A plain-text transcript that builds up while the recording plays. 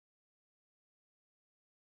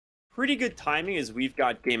Pretty good timing as we've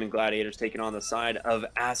got GAIMIN Gladiators taking on the side of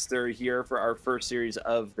ASTER here for our first series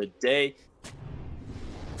of the day.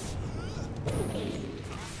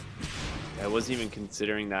 I wasn't even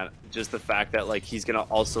considering that. Just the fact that like he's gonna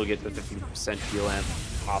also get the 15% heal amp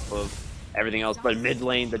top of everything else. But mid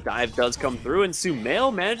lane, the dive does come through, and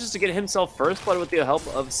SumaiL manages to get himself first blood with the help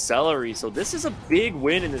of Celery. So this is a big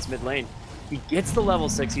win in this mid lane. He gets the level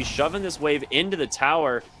 6. He's shoving this wave into the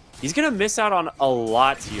tower. He's gonna miss out on a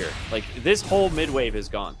lot here. Like this whole mid wave is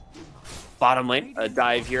gone. Bottom lane, a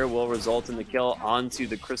dive here will result in the kill onto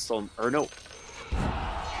the Crystal, or no.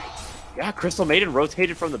 Yeah, Crystal Maiden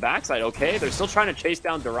rotated from the backside. Okay, they're still trying to chase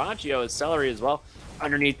down Dyrachyo as Celery as well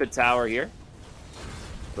underneath the tower here.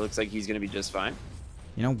 It looks like he's going to be just fine.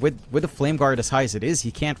 You know, with the Flame Guard as high as it is,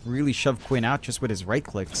 he can't really shove Quinn out just with his right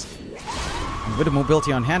clicks. And with the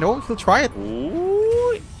mobility on hand, oh, he'll try it.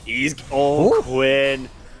 Ooh, Ooh. Quinn.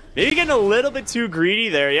 Maybe getting a little bit too greedy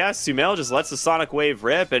there. Yeah, SumaiL just lets the Sonic Wave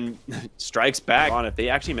rip and strikes back on it. They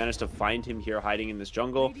actually managed to find him here hiding in this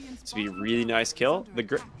jungle. This would be a really nice kill.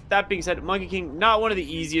 That being said, Monkey King, not one of the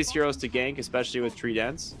easiest heroes to gank, especially with Tree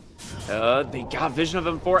Dance. They got vision of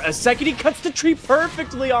him for a second. He cuts the tree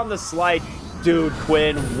perfectly on the slide. Dude,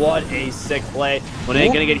 Quinn, what a sick play. Monet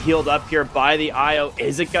gonna get healed up here by the IO.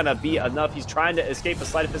 Is it gonna be enough? He's trying to escape. A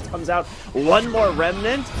Sleight of Fist comes out. One more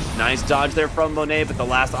Remnant. Nice dodge there from Monet, but the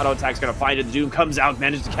last auto attack's gonna find it. The Doom comes out,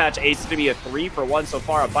 managed to catch Ace. It's gonna be a 3-for-1 so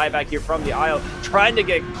far. A buyback here from the IO, trying to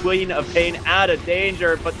get Queen of Pain out of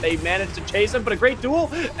danger, but they managed to chase him. But a great duel.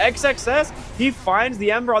 XXS, he finds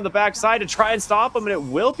the Ember on the backside to try and stop him, and it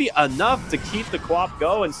will be enough to keep the co-op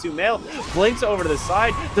going. SumaiL blinks over to the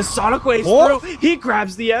side. The Sonic Wave's through. He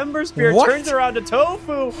grabs the Ember Spear, turns it around to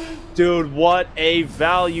Tofu. Dude, what a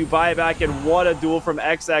value buyback, and what a duel from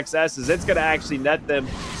XXS, as it's going to actually net them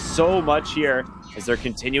so much here as they're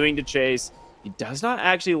continuing to chase. He does not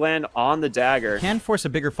actually land on the dagger. Can force a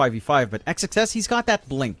bigger 5v5, but XXS, he's got that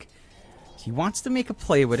blink. He wants to make a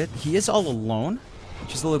play with it. He is all alone,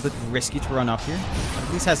 which is a little bit risky to run up here.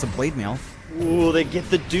 At least has the Blade Mail. Ooh, they get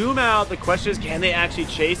the Doom out. The question is, can they actually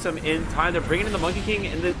chase him in time? They're bringing in the Monkey King,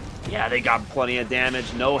 and yeah, they got plenty of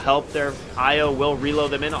damage. No help there. IO will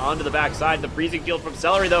reload them in onto the backside. The freezing field from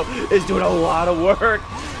Celery, though, is doing a lot of work.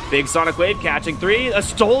 Big Sonic Wave catching 3. A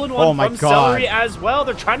stolen one from Celery as well.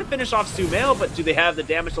 They're trying to finish off SumaiL, but do they have the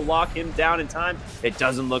damage to lock him down in time? It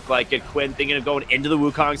doesn't look like it. Quinn thinking of going into the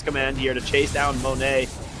Wukong's command here to chase down Monet.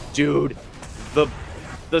 Dude, the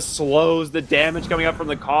slows, the damage coming up from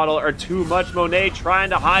the Caudal are too much. Monet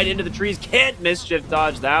trying to hide into the trees. Can't mischief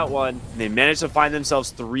dodge that one. They managed to find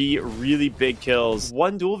themselves 3 really big kills.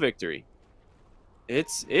 1 duel victory.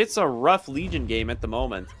 It's a rough Legion game at the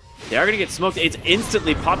moment. They are going to get smoked. It's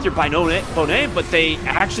instantly popped here by Monet, but they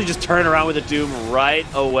actually just turn around with a Doom right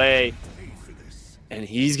away. And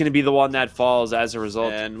he's going to be the one that falls as a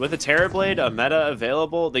result. And with a Terrorblade, a meta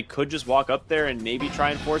available, they could just walk up there and maybe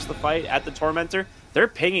try and force the fight at the Tormentor. They're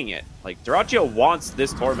pinging it. Like, Dyrachyo wants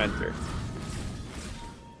this Tormentor.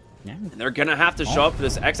 Yeah. And they're going to have to show up for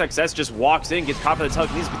this. XXS just walks in, gets caught by the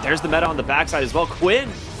telekinesis, but there's the meta on the backside as well. Quinn,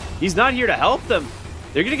 he's not here to help them.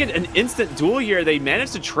 They're going to get an instant duel here. They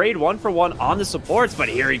managed to trade 1-for-1 on the supports, but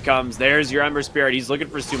here he comes. There's your Ember Spirit. He's looking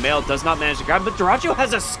for SumaiL. Does not manage to grab him, but Dyrachyo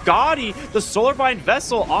has a Scotty, the Solarbind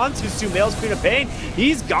Vessel, onto SumaiL's Queen of Pain.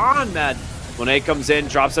 He's gone, man. Monet comes in,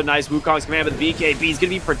 drops a nice Wukong's command with BKB. He's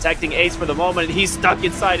going to be protecting Ace for the moment, and he's stuck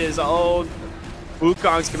inside his own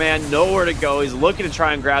Wukong's command. Nowhere to go. He's looking to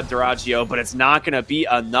try and grab Dyrachyo, but it's not going to be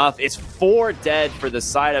enough. It's 4 dead for the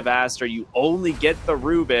side of Aster. You only get the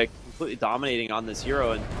Rubik. Completely dominating on this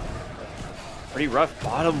hero, and pretty rough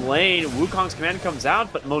bottom lane. Wukong's command comes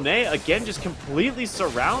out, but Monet again just completely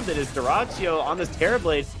surrounded as Dyrachyo on this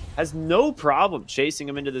Terrorblade has no problem chasing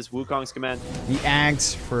him into this Wukong's command. The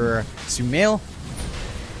Ags for SumaiL.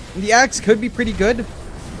 The Ags could be pretty good.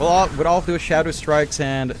 Well, with all of those Shadow Strikes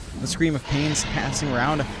and the Scream of Pains passing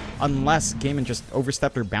around, unless GAIMIN just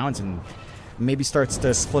overstepped their bounds and maybe starts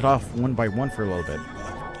to split off 1 by 1 for a little bit.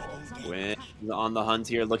 Quinn on the hunt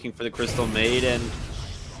here, looking for the Crystal Maiden.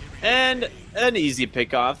 And an easy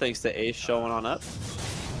pick off thanks to Ace showing on up.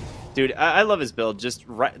 Dude, I love his build. Just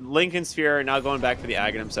Lincoln Sphere, now going back for the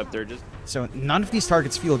Aghanim Scepter. So none of these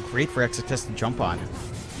targets feel great for XXS to jump on.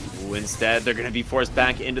 Ooh, instead, they're going to be forced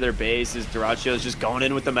back into their base as Dyrachyo is just going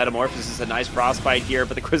in with the Metamorphosis. A nice Frostbite here,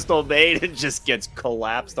 but the Crystal Maiden just gets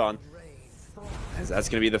collapsed on. As that's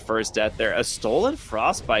going to be the first death there. A stolen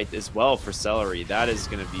Frostbite as well for Celery. That is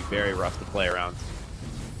going to be very rough to play around.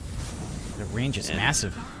 The range is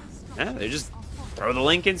massive. Yeah, they just throw the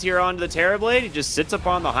Lincolns here onto the Terrorblade. He just sits up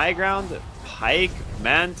on the high ground. Pike,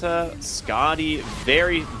 Manta, Scotty,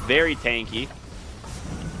 very, very tanky.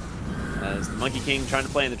 As the Monkey King trying to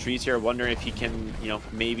play in the trees here, wondering if he can, you know,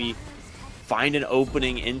 maybe find an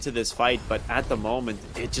opening into this fight, but at the moment,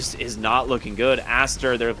 it just is not looking good.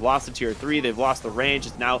 Aster, they've lost the tier 3, they've lost the range,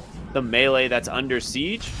 it's now the melee that's under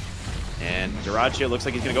siege. And Dyrachyo looks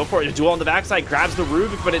like he's going to go for it. A duel on the backside, grabs the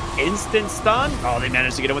Rubik, but an instant stun. Oh, they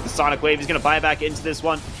managed to get him with the Sonic Wave. He's going to buy back into this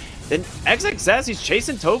one. Then XXS, he's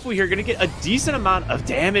chasing Tofu here, going to get a decent amount of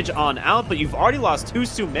damage on out, but you've already lost 2.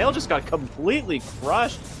 SumaiL just got completely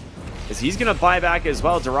crushed. As he's going to buy back as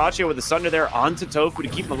well. Dyrachyo with the Sunder there onto Tofu to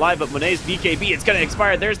keep him alive, but Monet's BKB, it's going to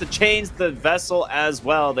expire. There's the chains, the Vessel as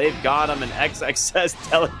well. They've got him, and XXS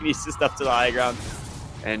telekinesis up to the high ground.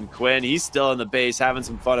 And Quinn, he's still in the base, having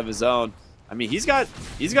some fun of his own. I mean, he's got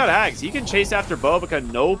hacks. He can chase after Bobica,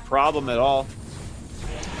 no problem at all.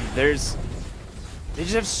 They just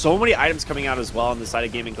have so many items coming out as well on the side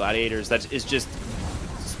of GAIMIN Gladiators that is just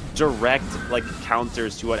direct like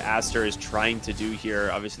counters to what Aster is trying to do here.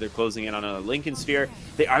 Obviously, they're closing in on a Lincoln Sphere.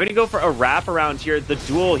 They are going to go for a wrap around here. The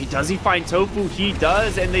duel, does he find Tofu? He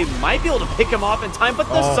does, and they might be able to pick him off in time, but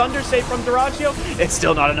the Sunder save from Dyrachyo, it's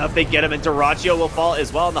still not enough. They get him, and Dyrachyo will fall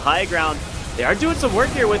as well on the high ground. They are doing some work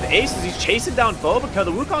here with Ace as he's chasing down Bobica.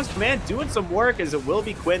 The Wukong's command doing some work as it will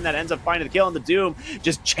be Quinn that ends up finding the kill on the Doom.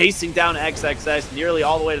 Just chasing down XXS nearly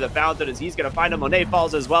all the way to the fountain as he's going to find him. Monet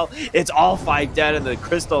falls as well. It's all 5 dead and the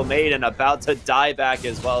Crystal Maiden about to die back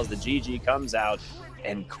as well as the GG comes out.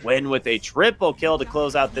 And Quinn with a triple kill to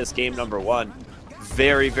close out this game number 1.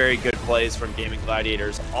 Very, very good plays from GAIMIN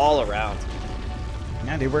Gladiators all around.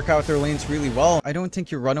 Yeah, they work out their lanes really well. I don't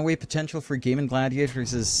think your runaway potential for GAIMIN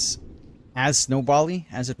Gladiators is as snowbally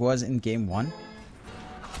as it was in game 1.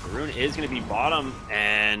 The rune is going to be bottom,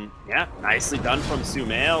 and yeah, nicely done from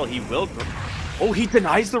SumaiL. He will... Oh, he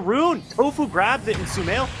denies the rune! Tofu grabs it, and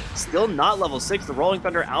SumaiL still not level 6. The Rolling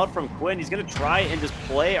Thunder out from Quinn. He's going to try and just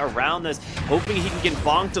play around this, hoping he can get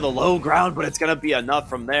bonked to the low ground, but it's going to be enough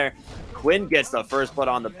from there. Quinn gets the first blood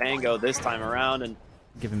on the Pango this time around, and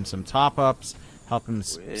give him some top-ups, help him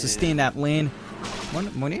sustain that lane.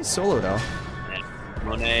 Monet's solo, though.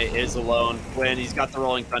 Monet is alone. Quinn, he's got the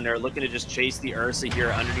Rolling Thunder, looking to just chase the Ursa here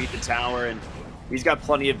underneath the tower, and he's got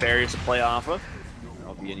plenty of barriers to play off of.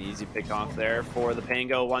 That'll be an easy pick off there for the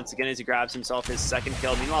Pango once again as he grabs himself his 2nd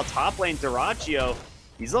kill. Meanwhile, top lane, Dyrachyo,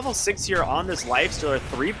 he's level 6 here on this Lifestealer,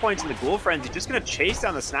 3 points in the Ghoul Frenzy. He's just going to chase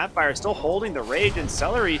down the Snapfire, still holding the Rage, and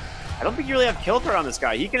Celery, I don't think you really have kill threat on this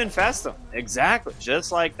guy. He can infest him. Exactly,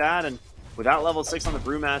 just like that, and without level 6 on the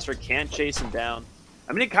Brewmaster, can't chase him down.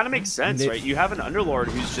 I mean, it kind of makes sense, right? You have an Underlord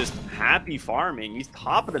who's just happy farming. He's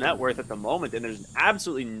top of the net worth at the moment, and there's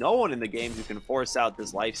absolutely no one in the game who can force out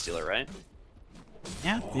this Lifestealer, right?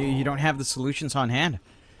 Yeah, you don't have the solutions on hand.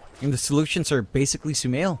 And the solutions are basically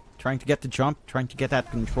SumaiL, trying to get the jump, trying to get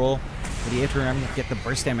that control for the Atrium, get the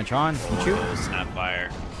burst damage on. Can you?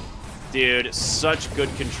 Snapfire. Dude, such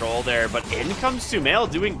good control there, but in comes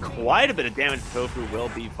SumaiL doing quite a bit of damage. Tofu will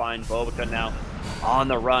be fine. Bobica now on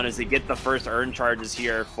the run as they get the first earn charges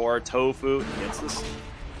here for Tofu. Gets this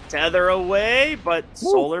tether away, but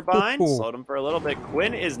Solar Bind slowed him for a little bit.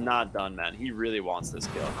 Quinn is not done, man. He really wants this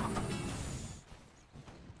kill.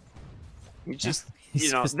 He just,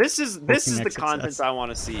 you know, this is the content I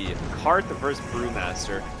want to see. Cart the first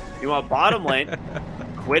Brewmaster. You want bottom lane.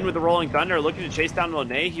 Quinn with the Rolling Thunder looking to chase down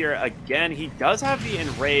Monet here again. He does have the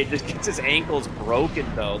Enrage. Just gets his ankles broken,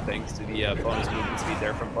 though, thanks to the bonus movement speed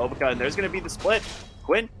there from Bobica. And there's going to be the split.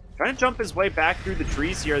 Quinn trying to jump his way back through the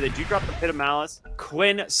trees here. They do drop the Pit of Malice.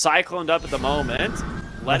 Quinn cycloned up at the moment.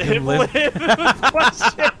 Let him live.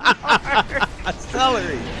 Question mark.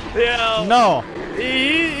 Celery. Yeah. No.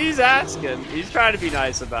 He's asking. He's trying to be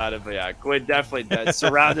nice about it, but yeah, Quinn definitely dead.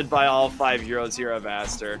 Surrounded by all 5 heroes here of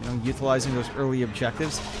Aster. You know, utilizing those early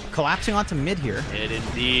objectives. Collapsing onto mid here. And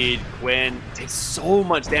indeed, Quinn takes so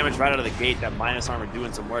much damage right out of the gate. That minus armor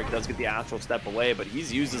doing some work. He does get the Astral Step away, but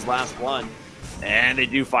he's used his last one. And they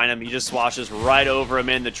do find him. He just swashes right over him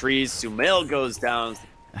in the trees. SumaiL goes down.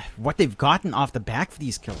 What they've gotten off the back for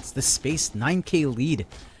these kills. This space 9k lead.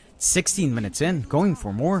 16 minutes in. Going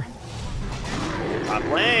for more. Top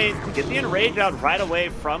lane, get the Enrage out right away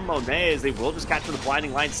from Monet as they will just catch the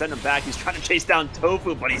Blinding Light, send him back. He's trying to chase down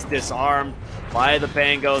Tofu, but he's disarmed by the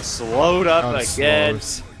Pango, slowed up again.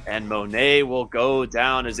 And Monet will go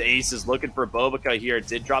down as Ace is looking for Bobica here.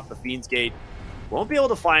 Did drop the Fiend's Gate. Won't be able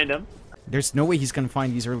to find him. There's no way he's going to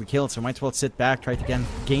find these early kills, so might as well sit back, try to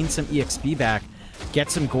gain some EXP back, get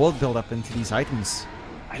some gold build up into these items.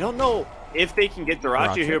 I don't know if they can get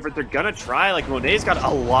Dyrachyo here, but they're gonna try. Like, Monet's got a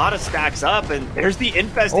lot of stacks up, and there's the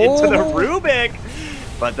infest into the Rubik.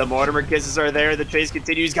 But the Mortimer Kisses are there. The chase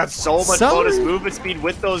continues. He's got so much bonus movement speed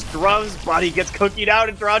with those drums, but he gets cookied out,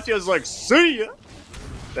 and Dyrachyo's like, see ya.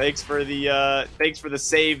 Thanks for the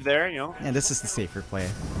save there, you know. Yeah, this is the safer play.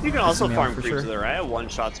 You can also farm for creeps sure. to the right.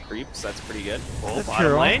 One-shots creeps, that's pretty good. Oh, That's bottom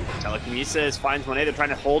true. lane. Telekinesis finds Monet. They're trying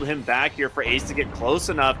to hold him back here for Ace to get close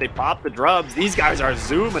enough. They pop the drubs. These guys are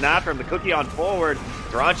zooming after him. The cookie on forward.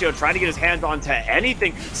 Dyrachyo trying to get his hands onto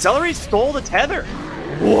anything. Celery stole the tether.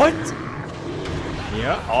 What?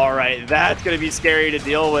 Yeah. All right, that's going to be scary to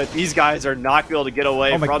deal with. These guys are not going to be able to get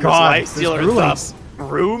away from this God, lifestealer.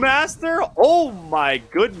 Brewmaster? Oh my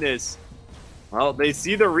goodness. Well, they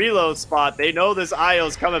see the reload spot. They know this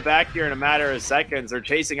IO's coming back here in a matter of seconds. They're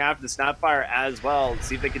chasing after the Snapfire as well.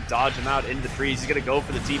 See if they can dodge him out into the trees. He's going to go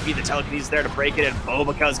for the TP. The Telekinesis there to break it, and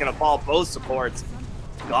Bobica is going to fall. Both supports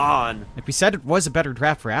gone. Like we said, it was a better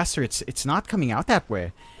draft for Aster. It's not coming out that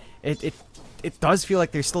way. It does feel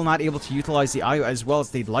like they're still not able to utilize the IO as well as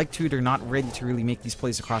they'd like to. They're not ready to really make these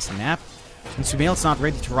plays across the map. And SumaiL's not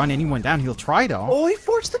ready to run anyone down. He'll try, though. Oh, he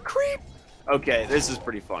forced the creep. Okay, this is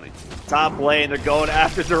pretty funny. Top lane, they're going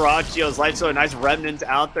after Dyrachyo's life. So a nice remnant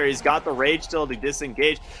out there. He's got the rage still to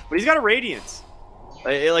disengage, but he's got a radiance.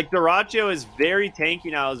 Like Dyrachyo is very tanky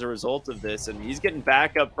now as a result of this, and he's getting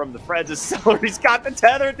back up from the Freds. His Celery's got the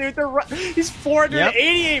tether, dude. He's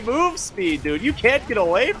 488 move speed, dude. You can't get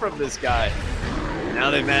away from this guy. Now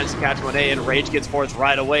they've managed to catch Monet, and Rage gets forced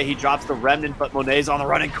right away. He drops the Remnant, but Monet's on the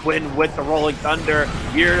run, and Quinn with the Rolling Thunder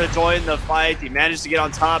here to join the fight. He managed to get on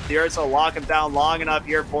top. The Ursa lock him down long enough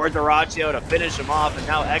here for Dyrachyo to finish him off, and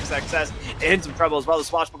now XXS in some trouble as well. The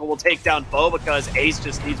Swashbuckler will take down Bobica as Ace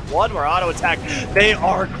just needs one more auto attack. They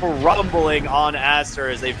are crumbling on Aster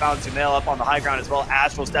as they found SumaiL up on the high ground as well.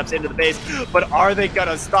 Astral steps into the base, but are they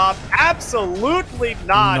gonna stop? Absolutely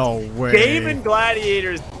not. No way. GAIMIN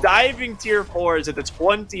Gladiators diving tier 4s at the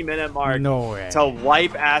 20-minute mark No way. to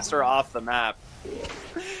wipe Aster off the map.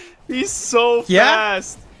 He's so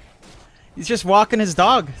fast. He's just walking his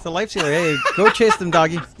dog. The lifestealer. Hey, go chase them,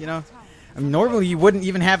 doggy. You know, I mean, normally you wouldn't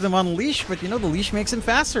even have them on a leash, but you know the leash makes him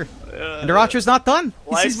faster. And Dyrachyo's not done.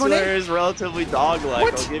 He sees Monet. Lifestealer is relatively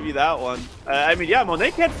dog-like. I'll give you that one. I mean, yeah,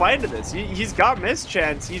 Monet can't fight into this. He's got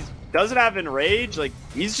mischance. He doesn't have enrage. Like,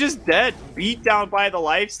 he's just dead. Beat down by the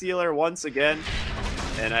lifestealer once again.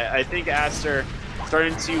 And I think Aster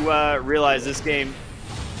starting to realize this game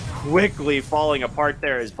quickly falling apart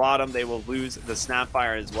there is bottom. They will lose the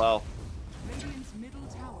Snapfire as well.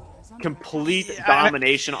 Complete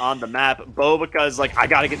domination on the map. Bobica's like, I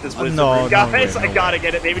gotta get this wisdom root, guys. I gotta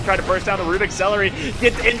get it. Maybe try to burst down the Rubik. Celery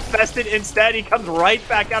gets infested instead. He comes right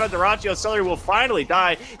back out of Dyrachyo. Celery will finally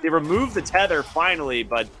die. They remove the tether finally,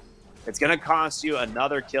 but it's going to cost you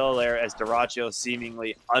another kill there as Dyrachyo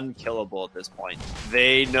seemingly unkillable at this point.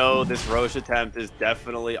 They know this Roche attempt is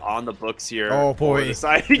definitely on the books here. Oh boy.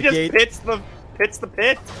 He just pits the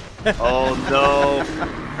pit. Oh no.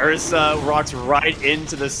 Ursa rocks right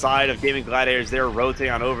into the side of GAIMIN Gladiators. They're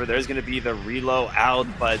rotating on over. There's going to be the reload out,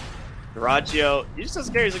 but Dyrachyo, he's just so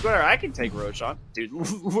scary. He's like, whatever, I can take Roche on. Dude,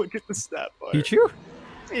 look at the stat bar. Pichu?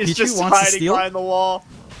 He's just hiding behind the wall.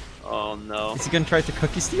 Oh no. Is he going to try to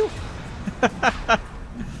cookie steal?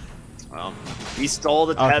 Well, he stole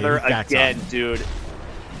the tether again, dude.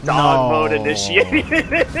 No. Dog mode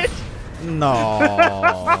initiated. No.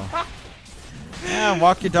 Yeah,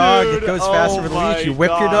 walk your dog. Dude, it goes faster with a leash. You whip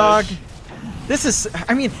your dog. This is,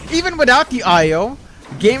 I mean, even without the IO,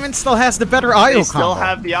 GAIMIN still has the better IO combo. They still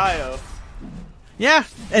have the IO. Yeah,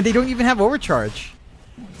 and they don't even have overcharge.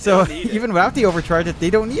 So even without the overcharge, they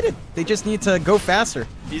don't need it. They just need to go faster.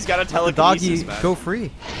 He's got a the telekinesis, doggy go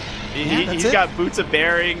free. He's got boots of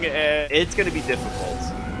bearing. It's going to be difficult.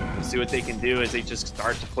 We'll see what they can do as they just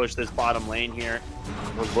start to push this bottom lane here.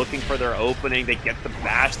 We're looking for their opening. They get the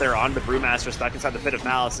bash there on the Brewmaster stuck inside the Pit of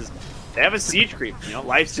Malice. They have a siege creep. You know,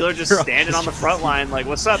 Lifestealer just standing on the front line like,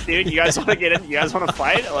 what's up, dude? You guys want to get in? You guys want to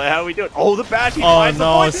fight? Like, how are we doing? Oh, the bash. He finds the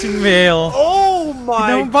point. SumaiL. Oh,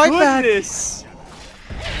 my goodness.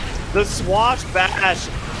 The swash bash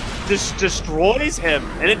just destroys him,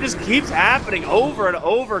 and it just keeps happening over and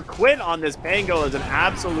over. Quinn on this Pango is an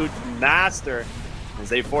absolute master as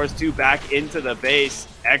they force two back into the base.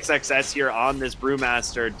 XXS here on this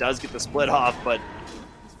Brewmaster does get the split off, but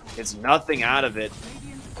it's nothing out of it.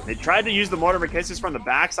 They tried to use the Mortar Merkisses from the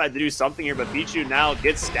backside to do something here, but Pichu now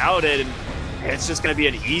gets scouted, and it's just going to be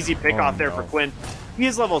an easy pick-off there for Quinn. He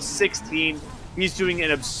is level 16. He's doing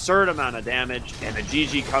an absurd amount of damage, and a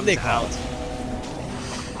GG comes out.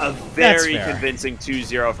 A very convincing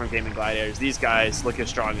 2-0 from GAIMIN Gladiators. These guys look as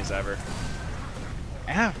strong as ever.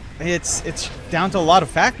 Yeah, it's down to a lot of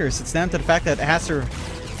factors. It's down to the fact that Aster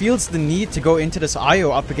feels the need to go into this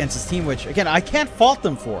IO up against his team, which, again, I can't fault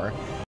them for.